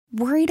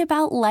Worried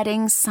about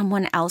letting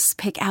someone else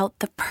pick out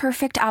the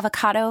perfect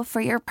avocado for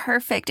your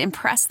perfect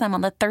impress them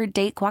on the third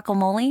date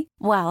guacamole?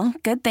 Well,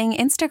 good thing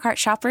Instacart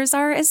shoppers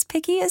are as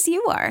picky as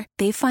you are.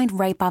 They find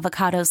ripe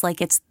avocados like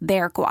it's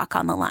their guac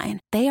on the line.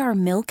 They are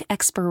milk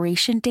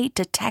expiration date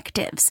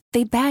detectives.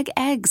 They bag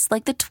eggs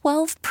like the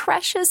 12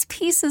 precious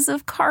pieces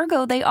of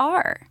cargo they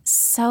are.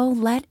 So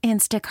let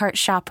Instacart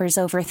shoppers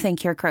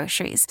overthink your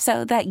groceries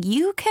so that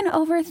you can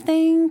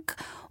overthink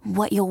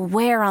what you'll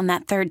wear on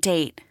that third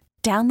date.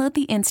 Download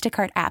the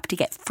Instacart app to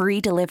get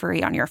free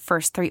delivery on your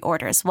first 3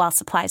 orders while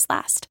supplies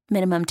last.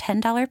 Minimum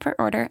 $10 per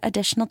order.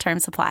 Additional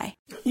terms apply.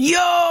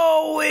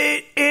 Yo,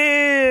 it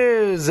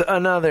is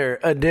another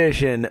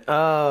edition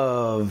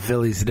of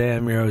Phillies Today.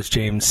 I'm your host,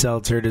 James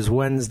Seltzer. It is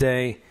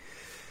Wednesday,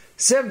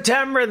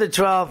 September the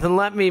 12th, and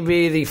let me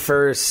be the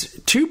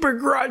first to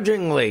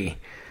begrudgingly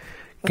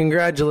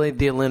congratulate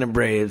the Atlanta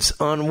Braves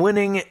on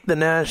winning the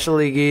National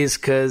League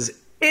East, because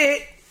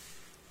it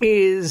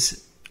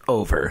is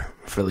over,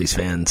 Phillies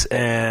fans.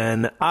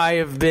 And I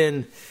have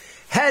been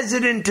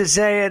hesitant to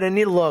say it, and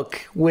you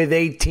look, with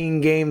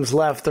 18 games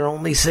left, they're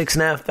only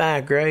 6.5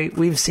 back, right?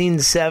 We've seen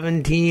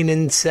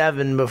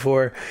 17-7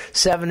 before,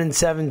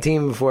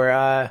 7-17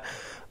 before.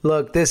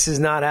 Look, this is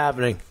not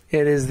happening.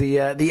 It is the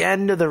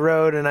end of the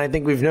road, and I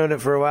think we've known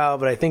it for a while,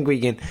 but I think we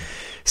can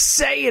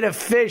say it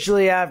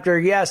officially after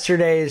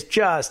yesterday's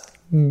just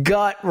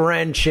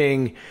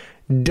gut-wrenching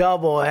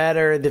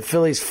doubleheader. The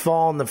Phillies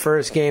fall in the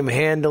first game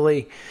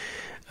handily.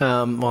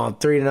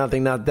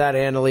 3-0, not that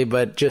handily,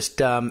 but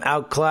just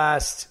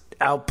outclassed,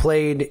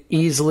 outplayed,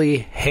 easily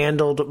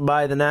handled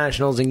by the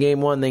Nationals in Game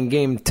 1, then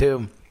Game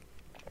 2.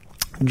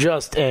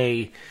 Just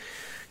a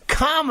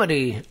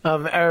comedy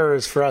of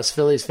errors for us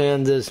Phillies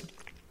fans. As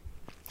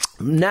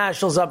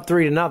Nationals up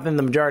 3-0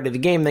 the majority of the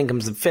game, then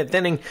comes the 5th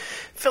inning.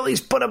 Phillies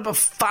put up a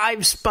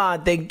 5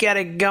 spot. They get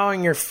it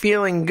going. You're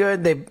feeling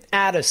good. They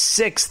add a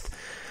 6th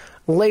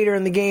later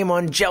in the game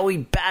on Joey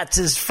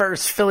Bats'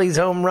 first Phillies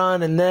home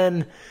run, and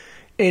then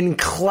in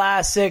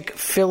classic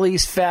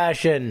Phillies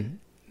fashion,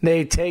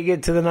 they take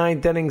it to the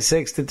 9th inning,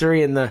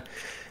 6-3, and the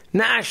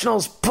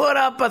Nationals put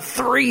up a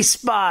 3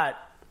 spot,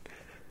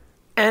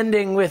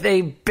 ending with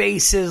a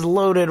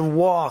bases-loaded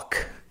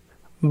walk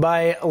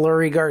by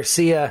Leury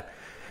Garcia,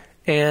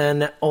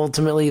 and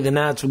ultimately the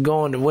Nats would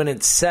go on to win it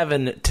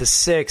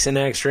 7-6 in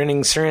extra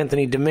innings. Sir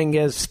Anthony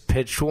Dominguez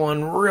pitched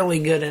one really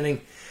good inning,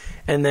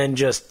 and then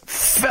just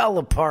fell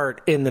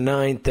apart in the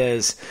 9th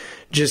as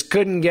just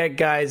couldn't get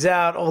guys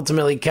out.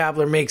 Ultimately,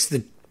 Kapler makes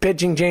the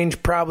pitching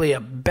change, probably a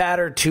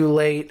batter too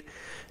late.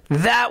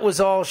 That was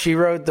all she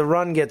wrote. The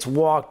run gets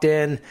walked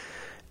in,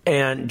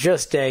 and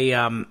just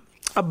a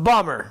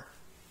bummer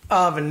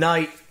of a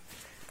night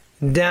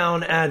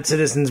down at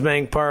Citizens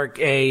Bank Park.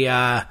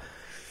 I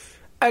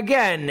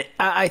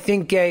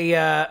think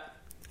a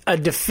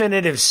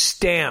definitive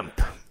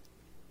stamp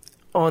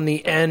on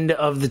the end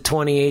of the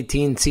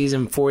 2018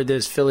 season for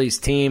this Phillies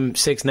team.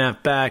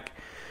 6.5 back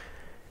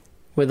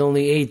with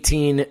only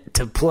 18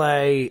 to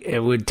play. It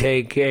would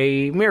take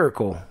a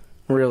miracle,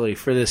 really,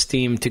 for this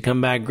team to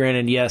come back.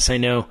 Granted, yes, I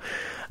know,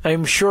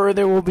 I'm sure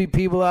there will be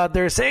people out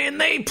there saying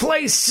they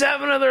play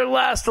 7 of their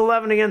last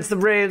 11 against the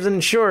Braves,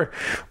 and sure,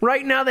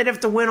 right now they'd have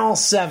to win all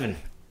 7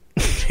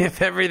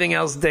 if everything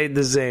else stayed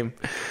the same.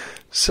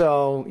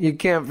 So you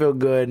can't feel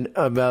good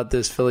about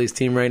this Phillies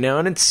team right now.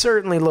 And it's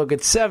certainly, look,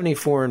 it's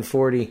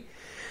 74-40.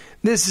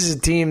 This is a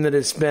team that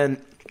has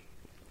spent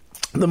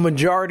the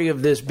majority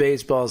of this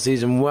baseball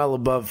season well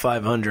above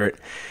 500.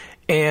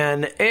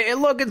 And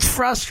look, it's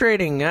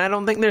frustrating. I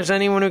don't think there's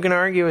anyone who can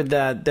argue with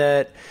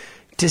that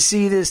to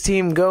see this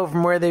team go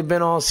from where they've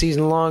been all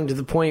season long to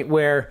the point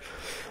where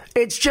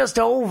it's just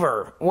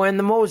over, when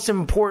the most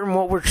important,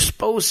 what were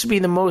supposed to be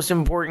the most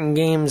important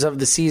games of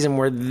the season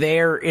were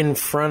there in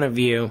front of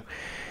you.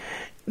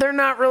 They're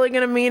not really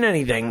going to mean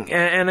anything.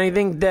 And I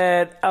think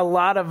that a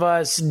lot of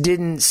us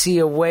didn't see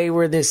a way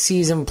where this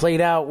season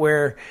played out,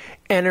 where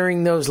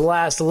entering those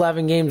last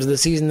 11 games of the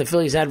season, the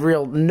Phillies had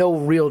no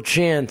real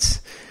chance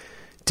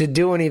to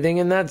do anything,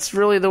 and that's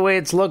really the way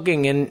it's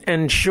looking.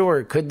 And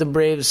sure, could the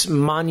Braves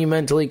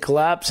monumentally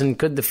collapse, and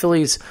could the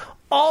Phillies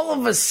all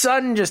of a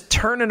sudden just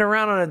turn it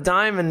around on a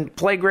dime and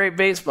play great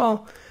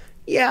baseball?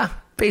 Yeah,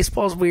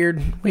 baseball's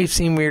weird. We've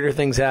seen weirder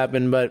things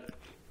happen, but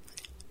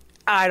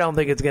I don't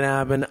think it's going to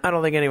happen. I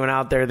don't think anyone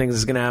out there thinks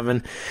it's going to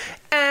happen.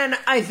 And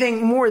I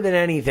think more than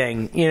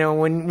anything,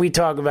 when we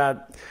talk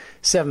about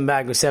 7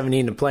 back with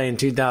 17 to play in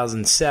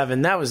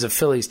 2007, that was a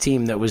Phillies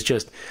team that was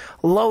just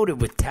loaded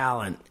with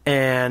talent,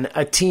 and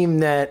a team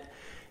that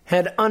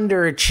had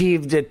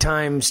underachieved at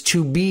times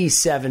to be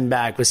 7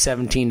 back with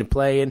 17 to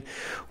play, and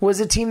was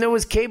a team that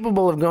was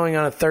capable of going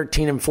on a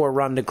 13-4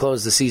 run to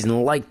close the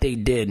season like they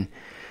did.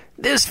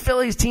 This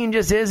Phillies team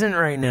just isn't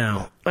right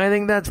now. I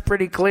think that's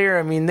pretty clear.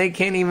 I mean, they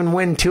can't even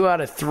win 2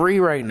 out of 3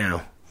 right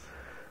now.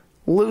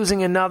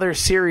 Losing another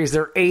series,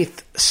 their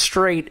 8th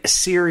straight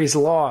series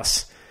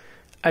loss.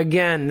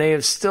 Again, they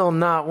have still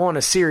not won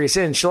a series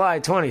since July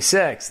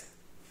 26th.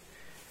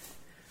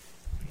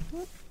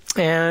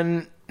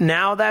 And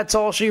now that's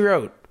all she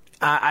wrote.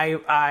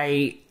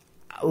 I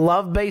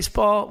love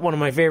baseball. One of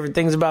my favorite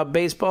things about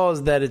baseball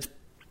is that it's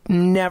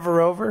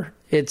never over.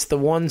 It's the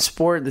one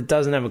sport that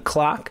doesn't have a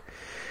clock.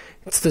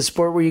 It's the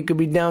sport where you could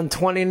be down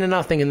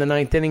 20-0 in the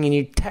ninth inning and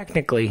you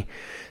technically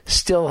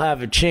still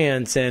have a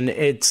chance. And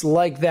it's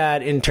like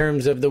that in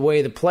terms of the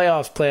way the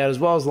playoffs play out as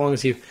well. As long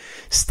as you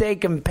stay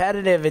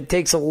competitive, it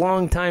takes a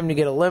long time to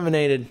get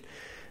eliminated,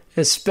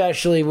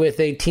 especially with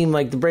a team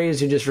like the Braves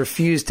who just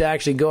refuse to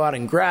actually go out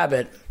and grab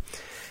it.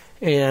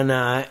 And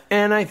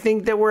I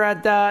think that we're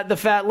at the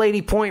fat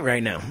lady point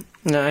right now.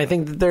 I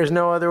think that there's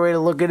no other way to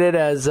look at it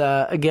as,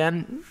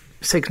 again,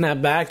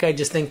 6.5 back. I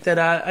just think that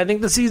I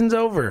think the season's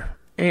over.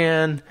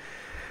 And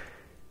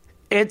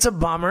it's a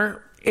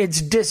bummer. It's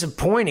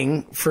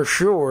disappointing for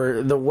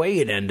sure the way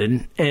it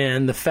ended.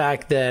 And the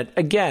fact that,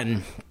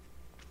 again,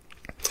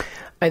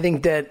 I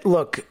think that,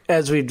 look,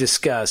 as we've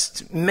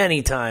discussed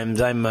many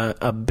times, I'm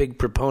a big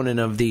proponent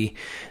of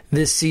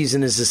this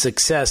season is a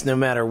success no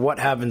matter what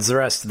happens the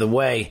rest of the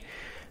way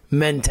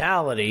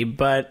mentality.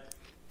 But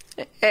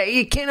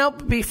you can't help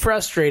but be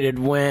frustrated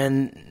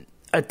when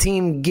a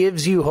team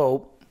gives you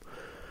hope,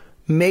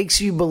 makes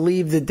you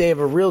believe that they have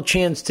a real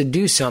chance to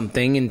do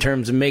something in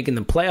terms of making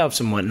the playoffs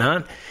and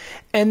whatnot,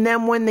 and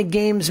then when the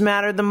games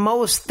matter the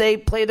most, they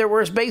play their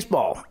worst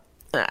baseball.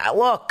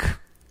 Look,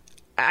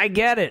 I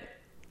get it.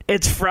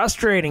 It's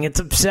frustrating.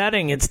 It's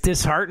upsetting. It's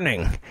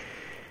disheartening.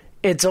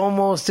 It's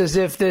almost as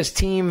if this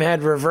team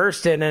had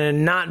reversed it and had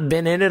not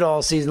been in it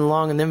all season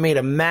long and then made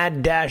a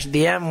mad dash at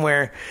the end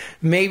where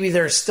maybe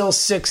they're still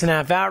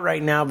 6.5 out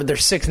right now, but they're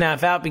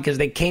 6.5 out because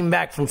they came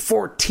back from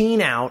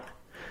 14 out.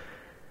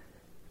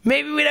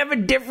 Maybe we'd have a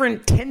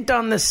different tint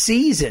on the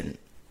season.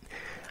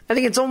 I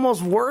think it's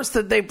almost worse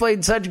that they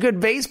played such good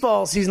baseball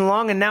all season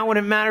long, and now when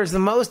it matters the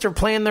most, they're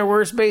playing their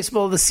worst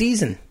baseball of the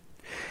season.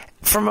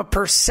 From a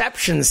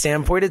perception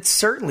standpoint, it's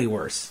certainly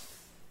worse.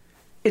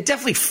 It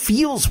definitely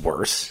feels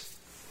worse.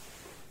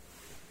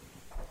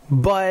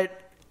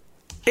 But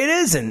it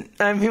isn't.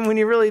 I mean, when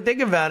you really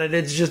think about it,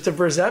 it's just a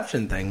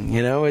perception thing.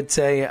 You know, it's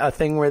a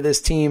thing where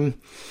this team,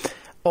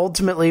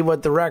 ultimately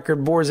what the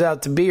record bears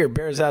out to be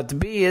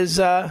is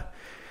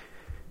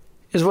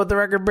what the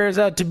record bears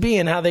out to be,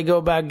 and how they go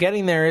about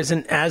getting there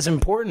isn't as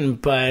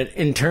important. But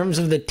in terms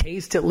of the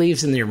taste it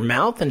leaves in your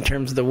mouth, in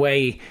terms of the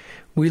way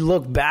we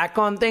look back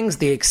on things,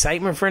 the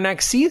excitement for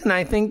next season,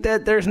 I think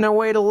that there's no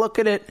way to look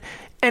at it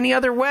any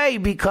other way,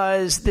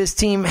 because this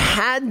team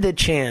had the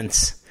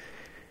chance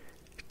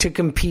to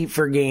compete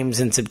for games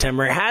in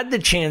September, had the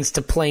chance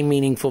to play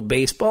meaningful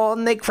baseball,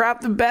 and they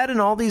crapped the bed in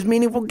all these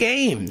meaningful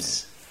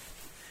games.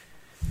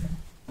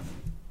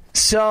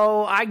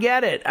 So I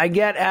get it. I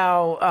get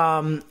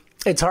how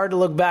it's hard to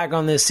look back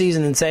on this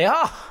season and say,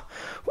 oh,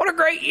 what a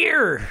great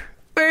year.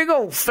 There you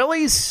go,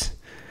 Phillies.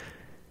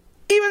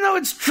 Even though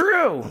it's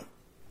true,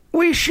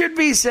 we should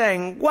be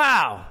saying,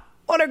 wow,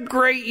 what a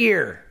great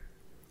year.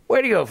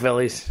 Way to go,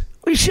 Phillies.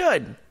 We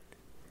should.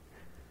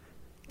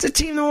 It's a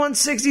team that won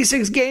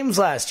 66 games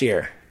last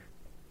year.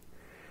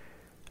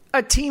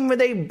 A team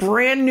with a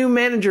brand new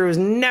manager who's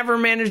never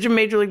managed a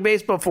Major League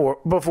Baseball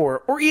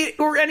before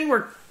or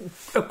anywhere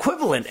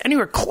equivalent,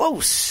 anywhere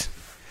close.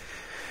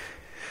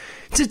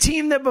 It's a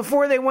team that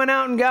before they went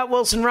out and got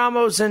Wilson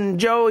Ramos and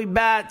Joey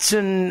Bats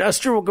and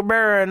Asdrubal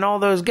Cabrera and all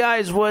those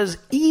guys was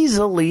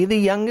easily the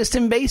youngest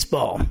in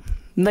baseball.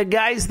 The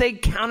guys they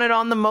counted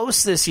on the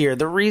most this year,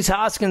 the Rhys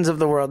Hoskins of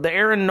the world, the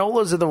Aaron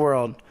Nolas of the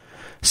world,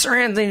 Sir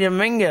Anthony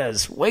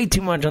Dominguez, way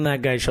too much on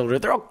that guy's shoulder.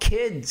 They're all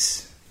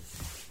kids.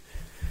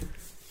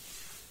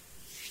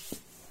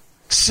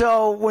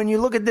 So when you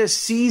look at this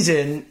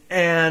season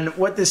and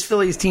what this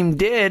Phillies team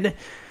did,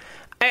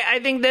 I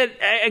think that,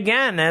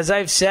 again, as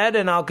I've said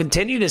and I'll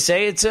continue to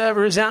say, it's a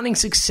resounding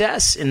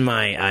success in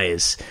my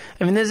eyes.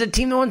 I mean, there's a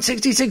team that won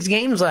 66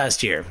 games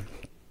last year.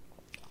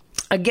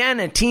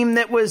 Again, a team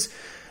that was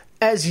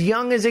as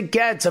young as it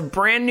gets, a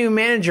brand new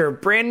manager, a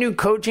brand new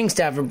coaching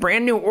staff, a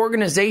brand new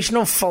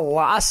organizational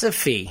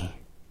philosophy.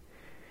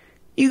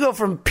 You go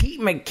from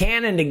Pete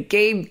Mackanin to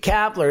Gabe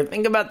Kapler.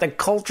 Think about the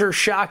culture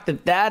shock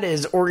that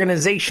is,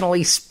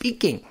 organizationally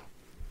speaking.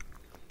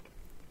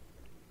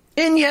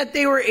 And yet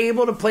they were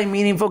able to play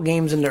meaningful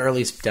games into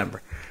early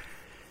September.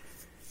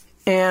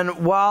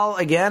 And while,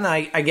 again,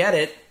 I get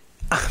it,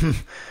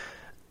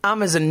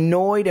 I'm as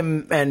annoyed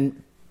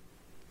and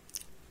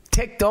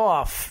ticked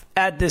off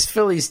at this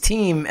Phillies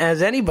team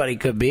as anybody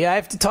could be. I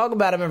have to talk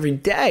about them every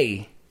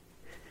day.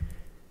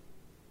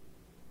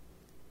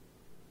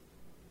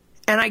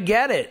 And I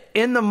get it.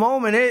 In the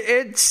moment,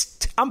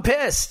 I'm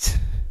pissed.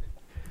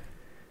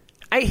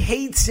 I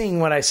hate seeing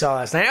what I saw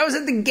last night. I was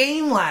at the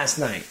game last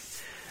night.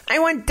 I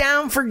went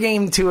down for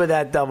game 2 of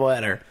that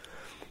doubleheader.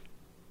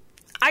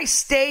 I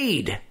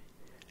stayed.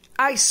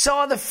 I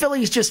saw the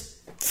Phillies just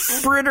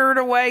frittered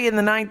away in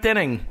the 9th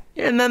inning.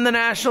 And then the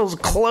Nationals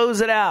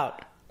close it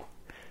out.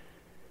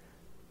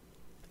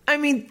 I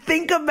mean,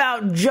 think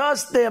about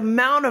just the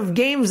amount of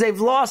games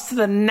they've lost to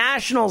the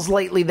Nationals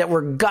lately that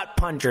were gut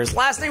punchers.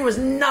 Last night was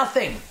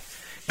nothing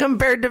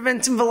compared to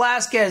Vincent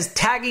Velasquez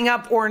tagging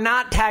up or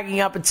not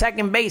tagging up at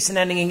second base and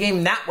ending a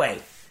game that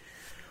way.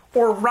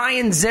 Or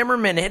Ryan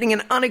Zimmerman hitting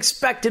an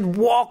unexpected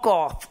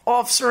walk-off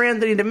off Sir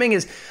Anthony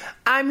Dominguez.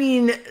 I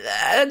mean,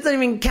 that's not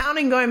even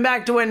counting going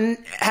back to when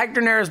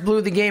Hector Neris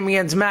blew the game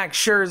against Max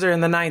Scherzer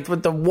in the ninth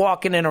with the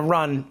walking in a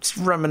run. It's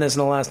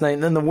reminiscent of last night.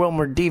 And then the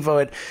Wilmer Difo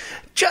hit.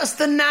 Just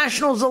the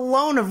Nationals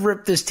alone have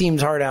ripped this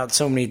team's heart out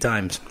so many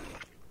times.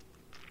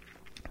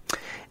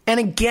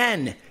 And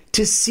again,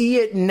 to see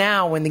it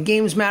now when the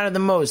games matter the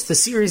most, the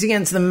series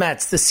against the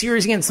Mets, the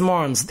series against the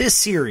Marlins, this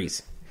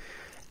series,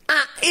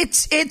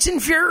 it's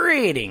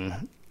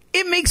infuriating.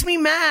 It makes me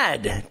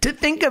mad to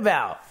think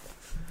about.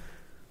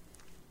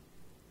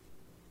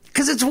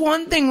 Because it's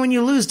one thing when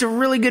you lose to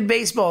really good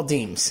baseball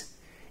teams.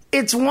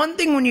 It's one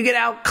thing when you get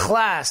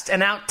outclassed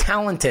and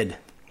out-talented.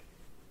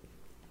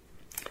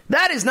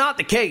 That is not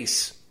the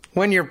case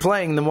when you're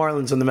playing the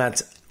Marlins and the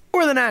Mets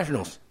or the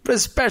Nationals, but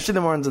especially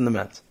the Marlins and the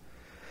Mets.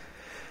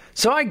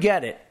 So I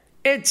get it.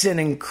 It's an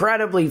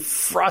incredibly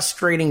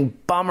frustrating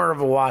bummer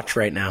of a watch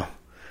right now.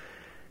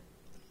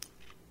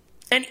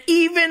 And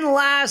even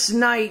last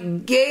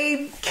night,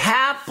 Gabe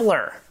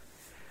Kapler,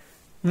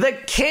 the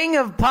king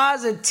of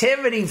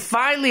positivity,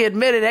 finally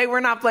admitted, hey,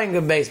 we're not playing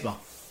good baseball.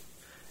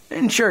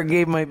 And sure,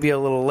 Gabe might be a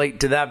little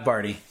late to that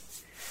party.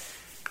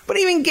 But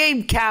even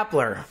Gabe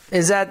Kapler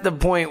is at the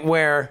point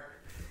where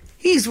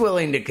he's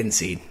willing to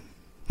concede.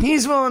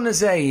 He's willing to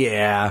say,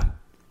 yeah,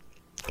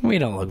 we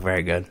don't look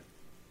very good.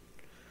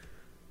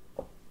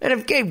 And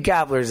if Gabe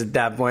Kapler's at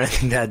that point, I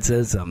think that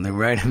says something,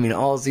 right? I mean,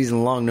 all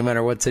season long, no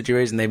matter what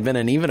situation they've been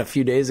in, even a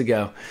few days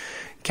ago,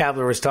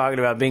 Kapler was talking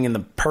about being in the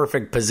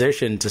perfect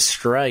position to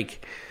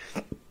strike.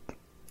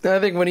 I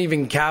think when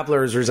even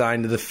Kapler is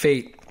resigned to the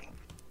fate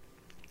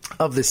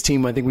of this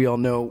team, I think we all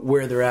know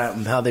where they're at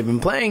and how they've been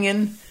playing.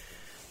 And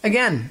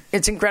again,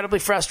 it's incredibly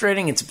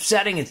frustrating. It's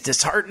upsetting. It's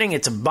disheartening.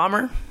 It's a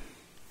bummer.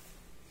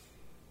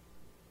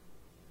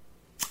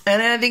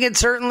 And I think it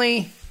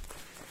certainly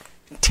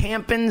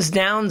tampens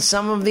down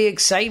some of the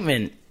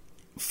excitement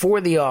for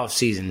the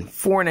offseason,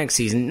 for next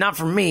season. Not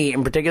for me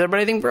in particular, but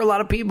I think for a lot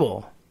of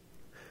people.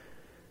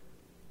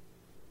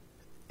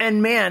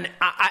 And man,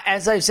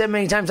 as I've said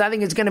many times, I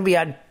think it's going to be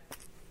an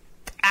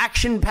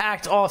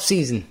action-packed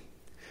offseason.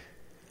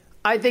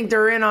 I think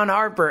they're in on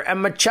Harper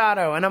and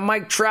Machado and a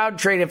Mike Trout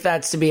trade if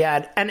that's to be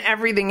had, and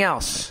everything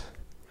else.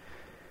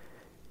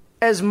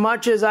 As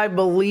much as I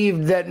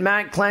believed that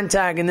Matt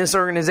Klentak and this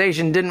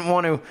organization didn't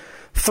want to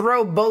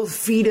throw both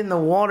feet in the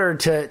water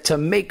to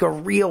make a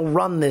real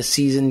run this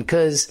season,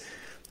 because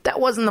that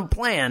wasn't the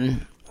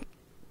plan,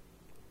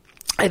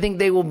 I think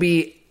they will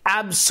be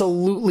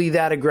absolutely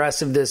that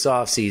aggressive this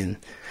offseason.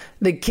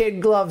 The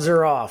kid gloves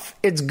are off.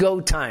 It's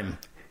go time.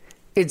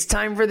 It's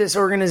time for this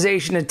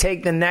organization to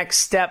take the next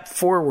step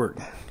forward.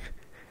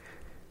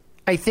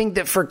 I think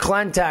that for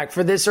Klentak,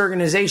 for this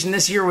organization,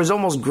 this year was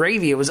almost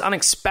gravy. It was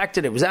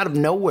unexpected. It was out of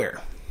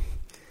nowhere.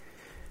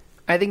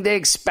 I think they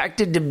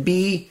expected to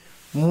be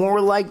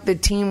more like the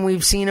team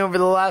we've seen over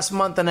the last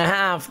month and a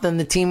half than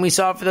the team we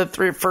saw for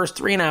the first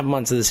 3.5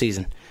 months of the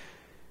season.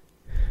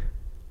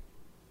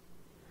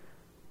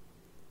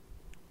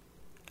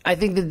 I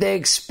think that they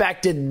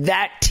expected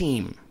that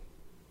team,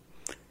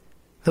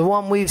 the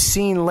one we've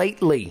seen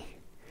lately,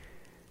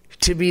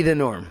 to be the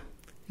norm.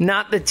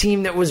 Not the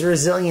team that was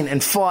resilient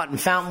and fought and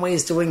found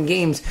ways to win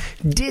games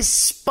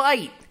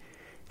despite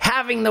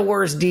having the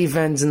worst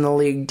defense in the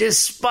league,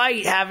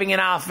 despite having an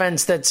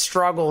offense that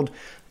struggled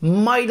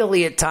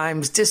mightily at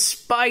times,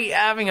 despite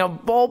having a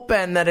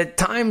bullpen that at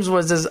times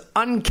was as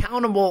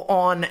uncountable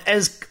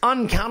as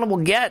uncountable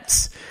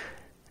gets.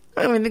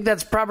 I don't even think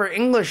that's proper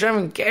English. I don't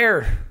even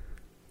care.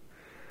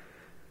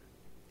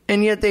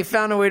 And yet they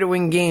found a way to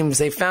win games.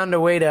 They found a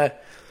way to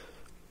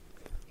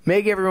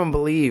make everyone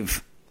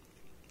believe.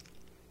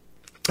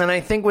 And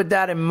I think with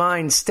that in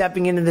mind,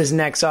 stepping into this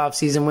next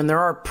offseason, when there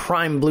are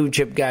prime blue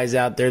chip guys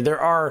out there, there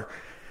are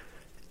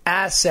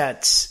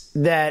assets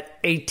that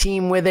a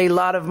team with a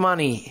lot of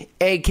money,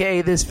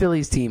 a.k.a. this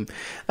Phillies team,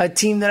 a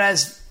team that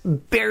has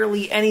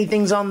barely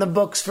anything's on the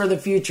books for the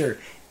future,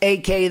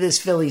 a.k.a. this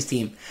Phillies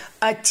team,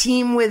 a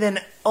team with an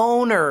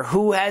owner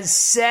who has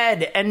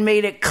said and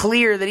made it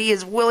clear that he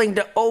is willing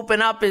to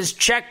open up his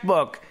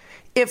checkbook,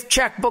 if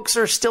checkbooks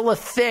are still a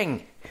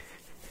thing,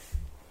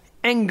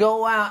 and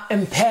go out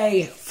and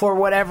pay for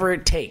whatever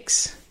it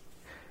takes.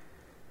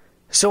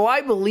 So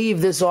I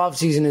believe this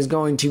offseason is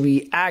going to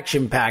be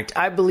action-packed.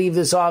 I believe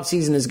this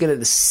offseason is going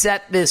to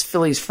set this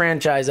Phillies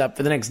franchise up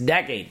for the next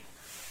decade.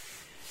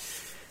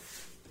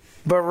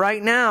 But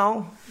right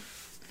now,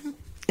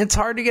 it's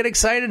hard to get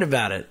excited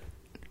about it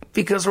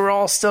because we're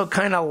all still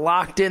kind of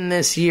locked in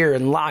this year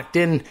and locked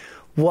in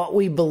what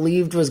we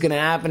believed was going to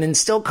happen and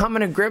still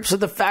coming to grips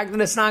with the fact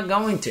that it's not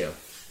going to.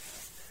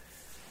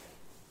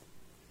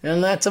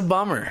 And that's a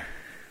bummer.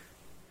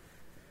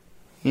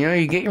 You know,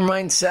 you get your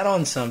mind set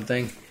on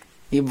something.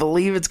 You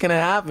believe it's going to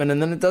happen,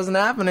 and then it doesn't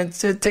happen.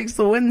 It takes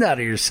the wind out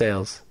of your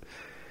sails.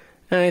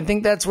 And I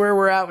think that's where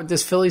we're at with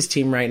this Phillies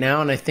team right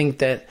now. And I think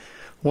that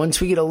once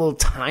we get a little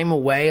time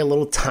away, a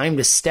little time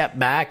to step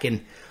back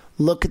and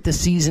look at the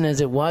season as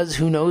it was.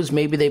 Who knows?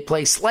 Maybe they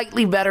play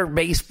slightly better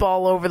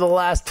baseball over the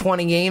last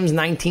 20 games,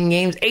 19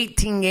 games,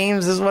 18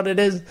 games is what it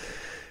is.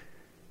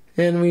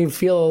 And we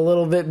feel a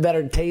little bit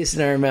better taste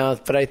in our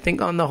mouth. But I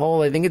think on the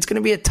whole, I think it's going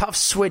to be a tough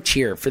switch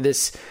here for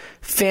this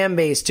fan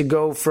base to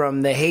go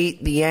from the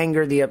hate, the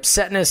anger, the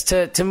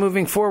upsetness to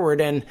moving forward.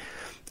 And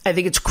I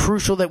think it's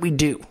crucial that we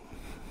do.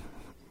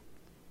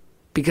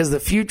 Because the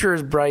future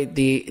is bright.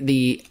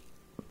 The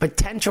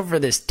potential for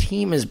this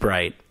team is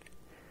bright.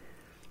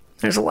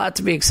 There's a lot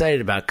to be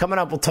excited about. Coming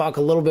up, we'll talk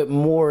a little bit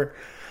more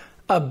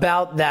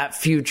about that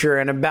future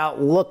and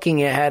about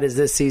looking ahead as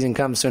this season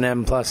comes to an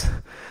end. Plus,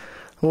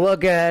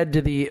 look ahead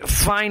to the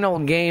final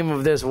game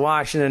of this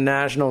Washington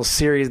Nationals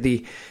series.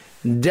 The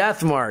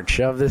death march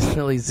of this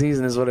Phillies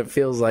season is what it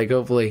feels like.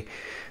 Hopefully,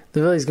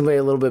 the Phillies can play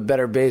a little bit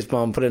better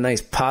baseball and put a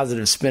nice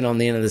positive spin on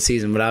the end of the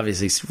season. But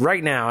obviously,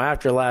 right now,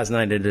 after last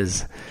night, it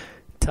is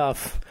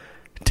tough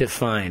to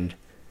find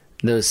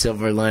those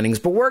silver linings.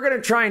 But we're going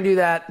to try and do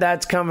that.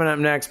 That's coming up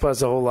next,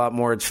 plus a whole lot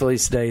more. It's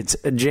Phillies Today. It's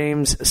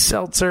James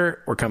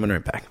Seltzer. We're coming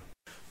right back.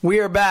 We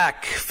are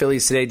back.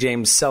 Phillies Today,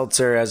 James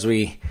Seltzer. As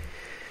we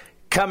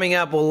coming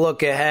up, we'll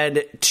look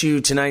ahead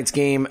to tonight's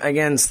game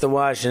against the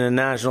Washington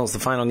Nationals, the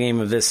final game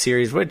of this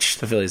series, which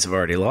the Phillies have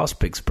already lost.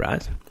 Big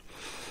surprise.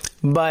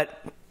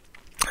 But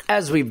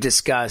as we've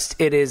discussed,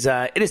 it is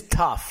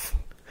tough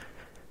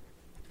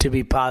to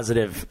be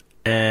positive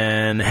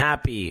and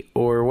happy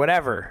or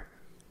whatever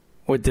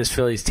with this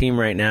Phillies team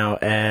right now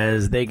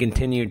as they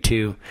continue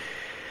to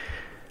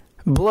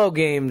blow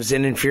games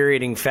in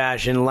infuriating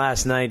fashion.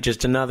 Last night,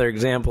 just another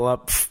example,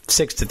 up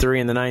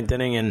 6-3 in the ninth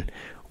inning, and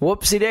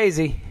whoopsie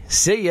daisy,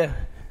 see ya,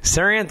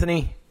 Sir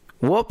Anthony,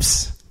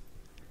 whoops.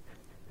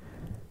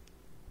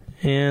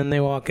 And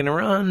they walk in a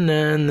run,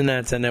 and the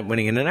Nats end up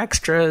winning in an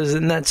extras,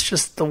 and that's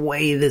just the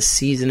way this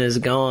season has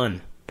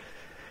gone.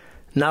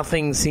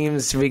 Nothing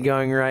seems to be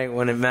going right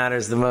when it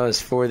matters the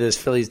most for this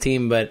Phillies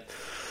team, but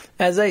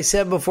as I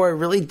said before, I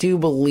really do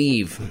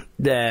believe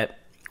that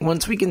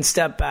once we can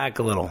step back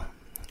a little,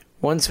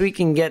 once we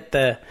can get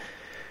the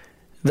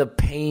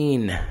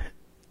pain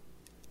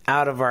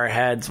out of our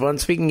heads,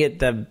 once we can get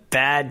the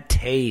bad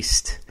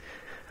taste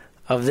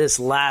of this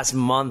last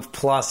month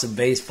plus of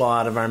baseball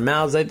out of our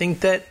mouths, I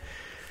think that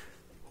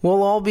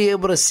we'll all be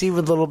able to see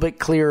with a little bit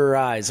clearer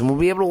eyes, and we'll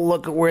be able to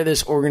look at where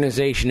this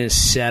organization is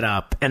set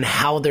up and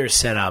how they're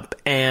set up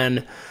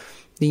and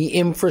the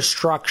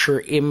infrastructure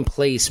in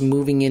place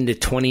moving into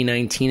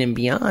 2019 and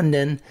beyond.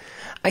 And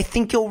I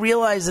think you'll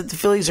realize that the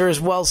Phillies are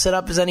as well set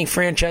up as any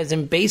franchise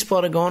in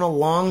baseball to go on a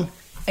long,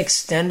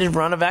 extended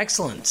run of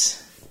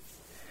excellence.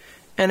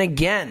 And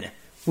again,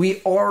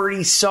 we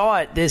already saw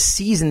it this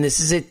season.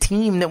 This is a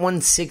team that won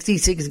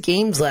 66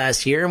 games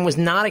last year and was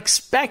not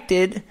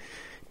expected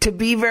to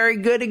be very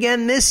good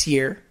again this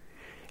year.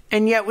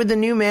 And yet with a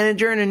new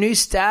manager and a new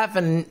staff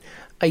and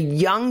a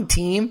young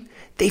team,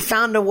 they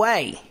found a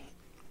way.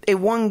 They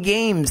won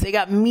games. They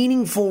got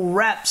meaningful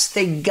reps.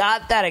 They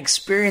got that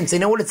experience. They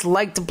know what it's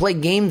like to play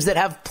games that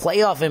have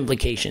playoff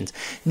implications.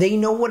 They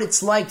know what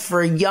it's like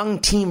for a young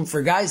team,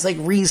 for guys like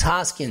Rhys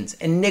Hoskins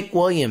and Nick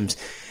Williams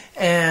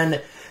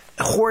and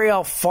Jorge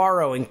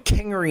Alfaro and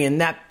Kingery and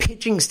that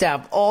pitching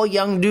staff, all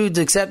young dudes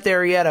except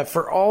Arrieta,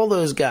 for all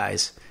those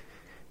guys.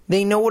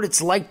 They know what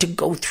it's like to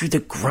go through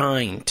the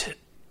grind,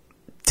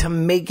 to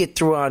make it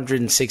through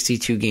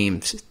 162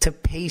 games, to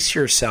pace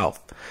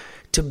yourself,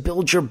 to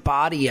build your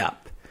body up.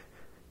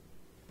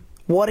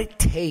 What it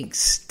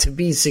takes to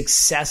be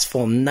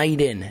successful night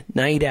in,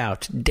 night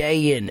out,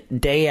 day in,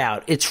 day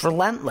out. It's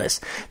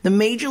relentless. The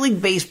Major League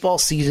Baseball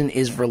season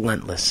is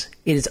relentless.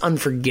 It is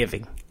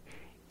unforgiving.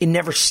 It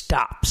never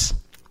stops.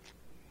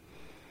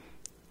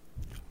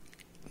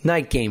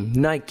 Night game,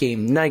 night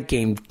game, night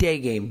game, day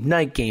game,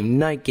 night game,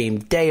 night game,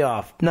 day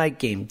off, night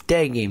game,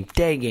 day game,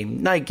 day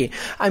game, night game.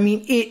 I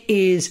mean, it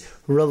is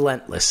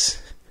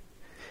relentless.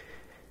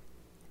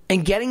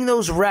 And getting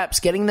those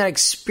reps, getting that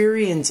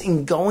experience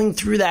and going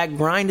through that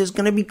grind is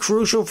going to be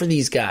crucial for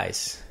these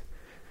guys.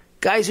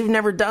 Guys who've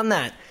never done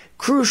that.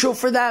 Crucial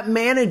for that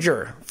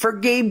manager, for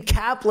Gabe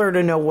Kapler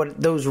to know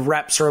what those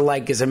reps are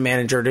like as a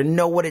manager, to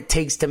know what it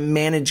takes to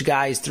manage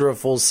guys through a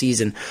full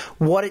season,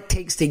 what it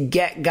takes to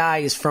get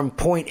guys from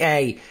point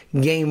A,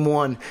 game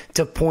 1,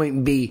 to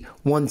point B,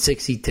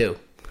 162.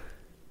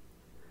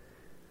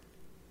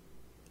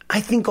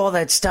 I think all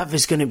that stuff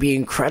is going to be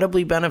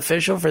incredibly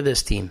beneficial for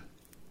this team.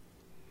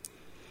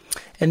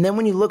 And then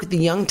when you look at the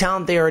young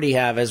talent they already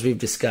have, as we've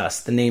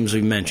discussed, the names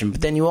we've mentioned,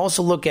 but then you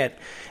also look at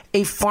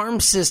a farm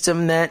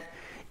system that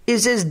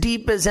is as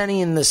deep as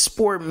any in the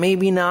sport,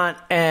 maybe not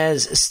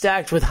as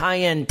stacked with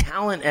high-end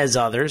talent as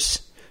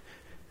others,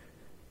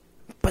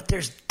 but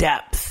there's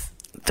depth.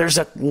 There's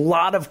a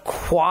lot of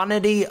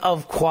quantity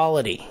of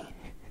quality.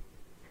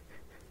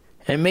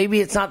 And maybe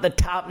it's not the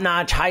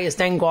top-notch,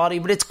 highest-end quality,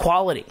 but it's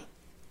quality.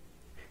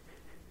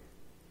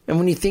 And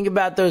when you think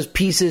about those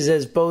pieces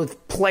as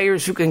both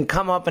players who can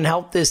come up and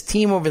help this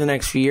team over the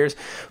next few years,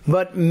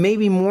 but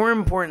maybe more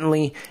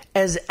importantly,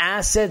 as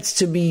assets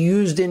to be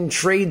used in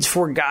trades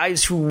for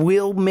guys who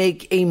will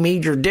make a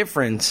major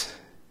difference,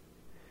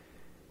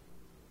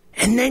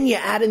 And then you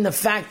add in the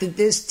fact that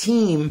this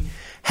team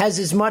has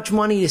as much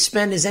money to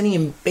spend as any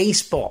in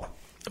baseball.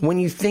 When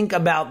you think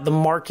about the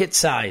market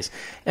size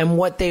and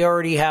what they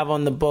already have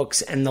on the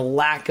books and the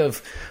lack of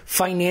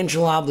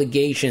financial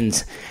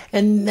obligations.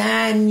 And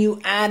then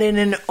you add in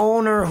an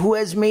owner who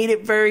has made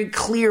it very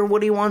clear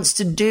what he wants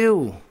to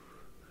do.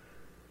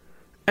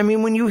 I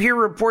mean, when you hear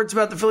reports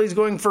about the Phillies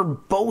going for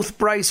both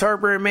Bryce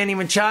Harper and Manny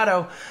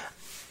Machado,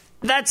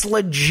 that's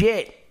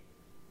legit.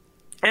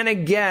 And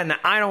again,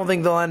 I don't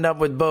think they'll end up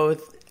with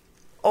both,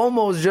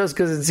 almost just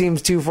because it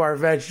seems too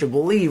far-fetched to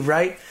believe,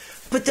 right?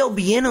 But they'll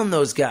be in on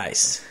those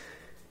guys.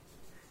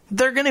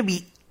 They're going to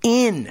be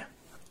in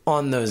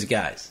on those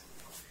guys.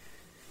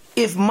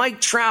 If Mike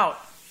Trout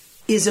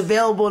is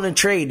available in a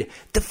trade,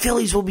 the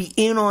Phillies will be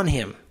in on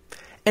him.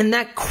 And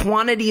that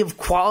quantity of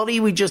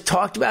quality we just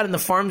talked about in the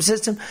farm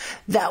system,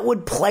 that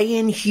would play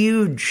in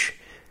huge.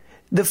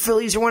 The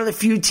Phillies are one of the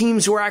few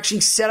teams who are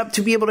actually set up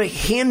to be able to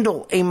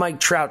handle a Mike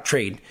Trout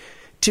trade,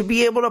 to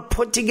be able to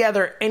put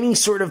together any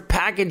sort of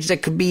package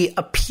that could be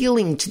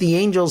appealing to the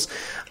Angels,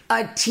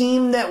 a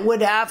team that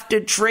would have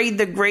to trade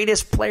the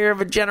greatest player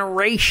of a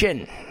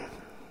generation.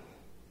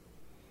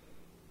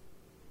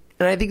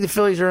 And I think the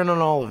Phillies are in on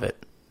all of it.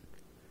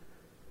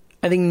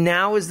 I think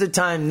now is the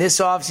time, this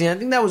offseason. I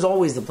think that was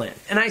always the plan.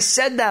 And I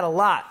said that a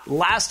lot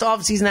last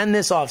offseason and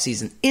this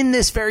offseason, in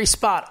this very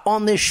spot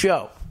on this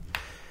show,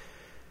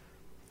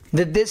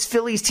 that this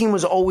Phillies team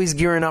was always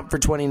gearing up for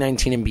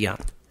 2019 and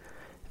beyond.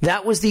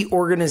 That was the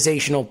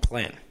organizational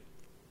plan.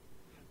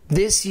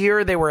 This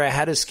year, they were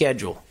ahead of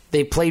schedule.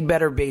 They played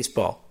better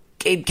baseball.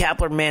 Gabe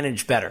Kapler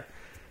managed better.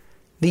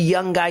 The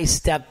young guys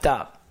stepped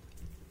up.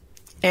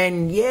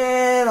 And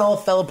yeah, it all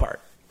fell apart.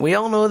 We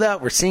all know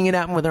that. We're seeing it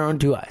happen with our own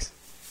two eyes.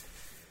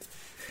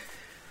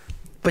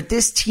 But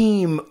this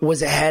team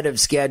was ahead of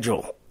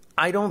schedule.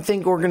 I don't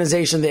think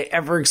organization they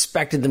ever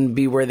expected them to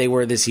be where they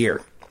were this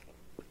year.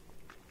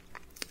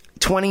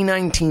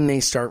 2019, they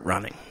start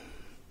running.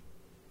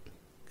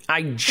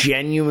 I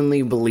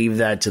genuinely believe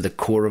that to the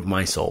core of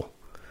my soul.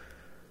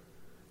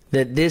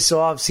 That this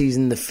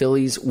offseason, the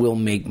Phillies will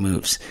make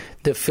moves.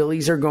 The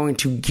Phillies are going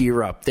to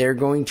gear up. They're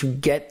going to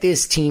get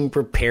this team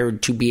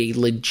prepared to be a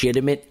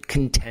legitimate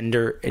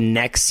contender in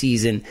next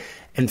season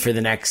and for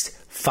the next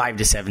 5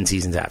 to 7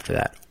 seasons after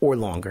that, or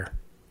longer.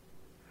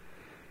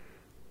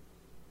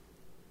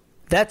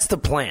 That's the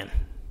plan.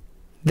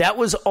 That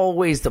was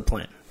always the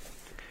plan.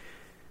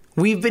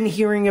 We've been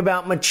hearing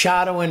about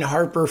Machado and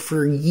Harper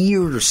for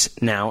years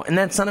now, and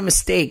that's not a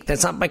mistake.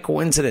 That's not by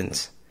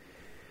coincidence.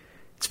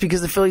 It's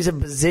because the Phillies have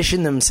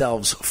positioned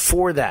themselves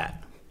for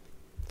that.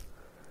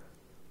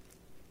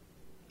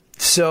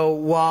 So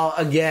while,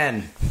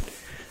 again,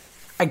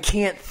 I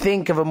can't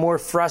think of a more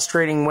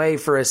frustrating way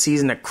for a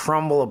season to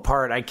crumble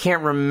apart, I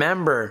can't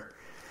remember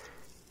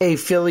a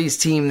Phillies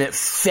team that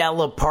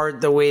fell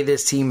apart the way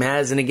this team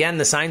has. And again,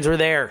 the signs were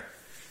there.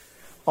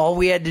 All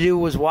we had to do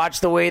was watch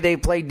the way they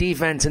play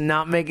defense and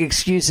not make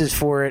excuses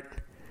for it.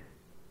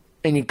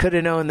 And you could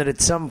have known that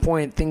at some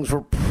point things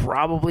were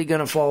probably going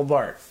to fall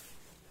apart.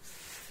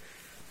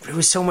 But it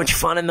was so much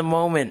fun in the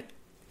moment.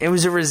 It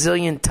was a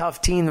resilient,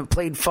 tough team that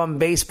played fun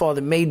baseball,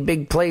 that made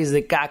big plays,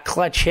 that got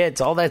clutch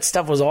hits. All that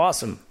stuff was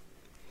awesome.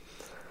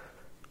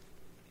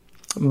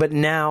 But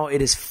now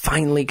it is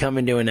finally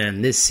coming to an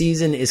end. This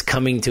season is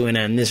coming to an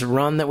end. This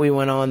run that we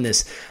went on,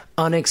 this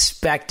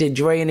unexpected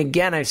joy. And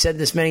again, I've said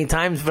this many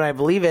times, but I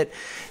believe it.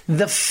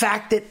 The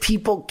fact that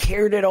people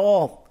cared at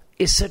all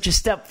is such a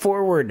step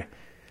forward.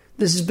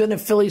 This has been a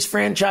Phillies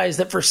franchise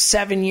that for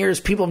 7 years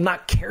people have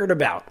not cared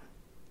about.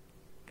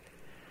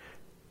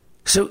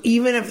 So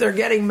even if they're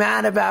getting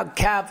mad about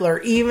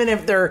Kapler, even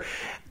if they're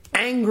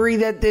angry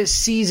that this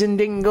season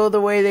didn't go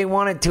the way they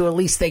wanted to, at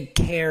least they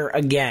care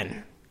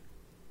again.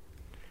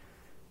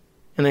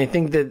 And I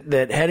think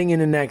that heading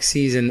into next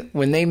season,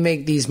 when they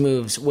make these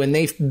moves, when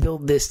they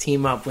build this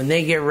team up, when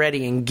they get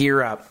ready and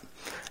gear up,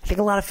 I think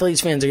a lot of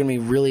Phillies fans are going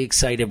to be really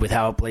excited with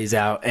how it plays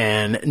out.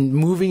 And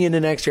moving into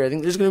next year, I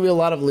think there's going to be a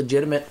lot of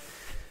legitimate,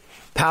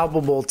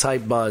 palpable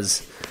type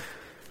buzz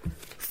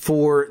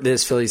for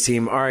this Phillies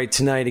team. All right,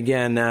 tonight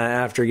again,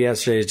 after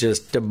yesterday's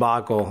just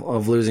debacle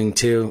of losing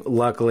 2,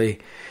 luckily,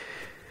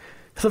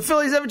 the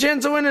Phillies have a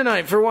chance to win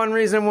tonight for one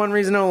reason and one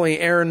reason only.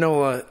 Aaron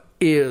Nola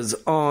is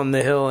on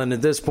the hill, and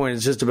at this point,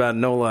 it's just about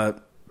Nola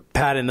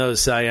padding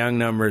those Cy Young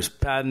numbers,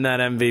 padding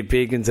that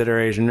MVP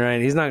consideration, right?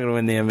 He's not going to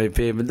win the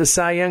MVP, but the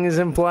Cy Young is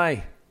in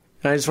play.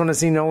 I just want to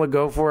see Nola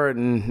go for it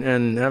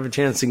and have a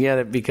chance to get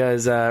it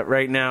because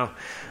right now,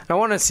 I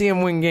want to see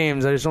him win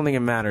games. I just don't think it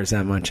matters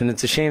that much, and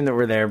it's a shame that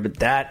we're there, but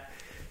that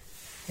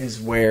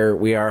is where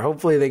we are.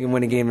 Hopefully they can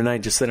win a game tonight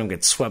just so they don't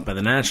get swept by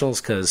the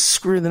Nationals, because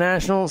screw the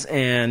Nationals,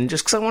 and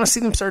just because I want to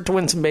see them start to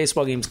win some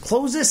baseball games.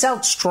 Close this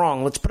out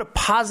strong. Let's put a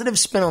positive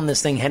spin on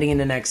this thing heading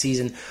into next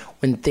season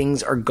when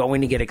things are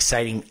going to get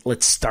exciting.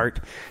 Let's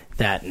start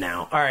that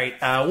now. All right,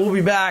 we'll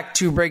be back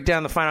to break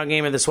down the final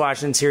game of this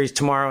Washington series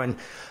tomorrow and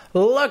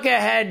look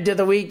ahead to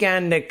the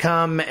weekend to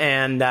come,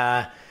 and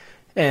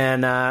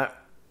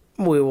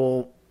we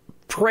will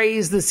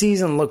praise the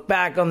season, look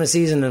back on the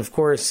season, and of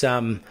course,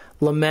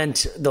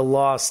 lament the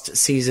lost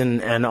season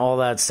and all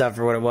that stuff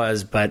for what it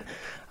was. But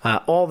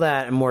all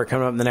that and more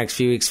coming up in the next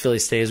few weeks,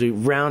 Phillies Day, as we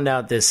round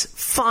out this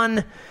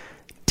fun,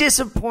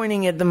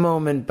 disappointing at the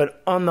moment,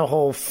 but on the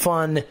whole,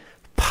 fun,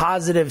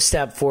 positive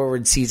step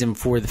forward season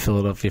for the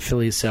Philadelphia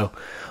Phillies. So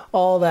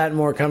all that and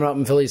more coming up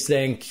in Phillies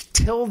Today.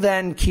 Until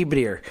then, keep it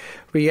here.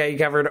 We got you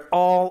covered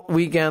all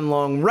weekend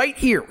long right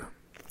here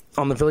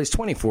on the Phillies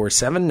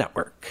 24/7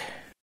 network.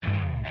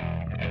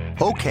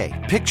 Okay,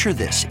 picture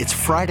this. It's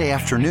Friday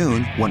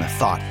afternoon when a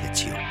thought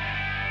hits you.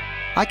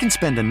 I can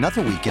spend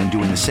another weekend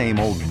doing the same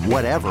old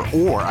whatever,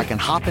 or I can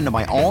hop into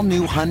my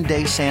all-new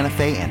Hyundai Santa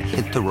Fe and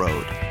hit the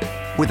road.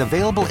 With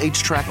available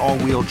H-Track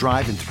all-wheel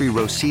drive and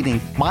 3-row seating,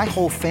 my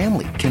whole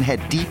family can head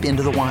deep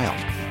into the wild.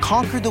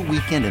 Conquer the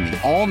weekend in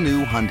the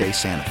all-new Hyundai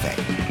Santa Fe.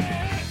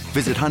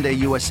 Visit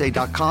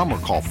HyundaiUSA.com or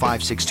call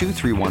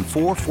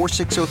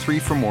 562-314-4603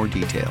 for more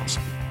details.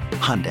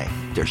 Hyundai,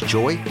 there's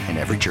joy in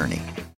every journey.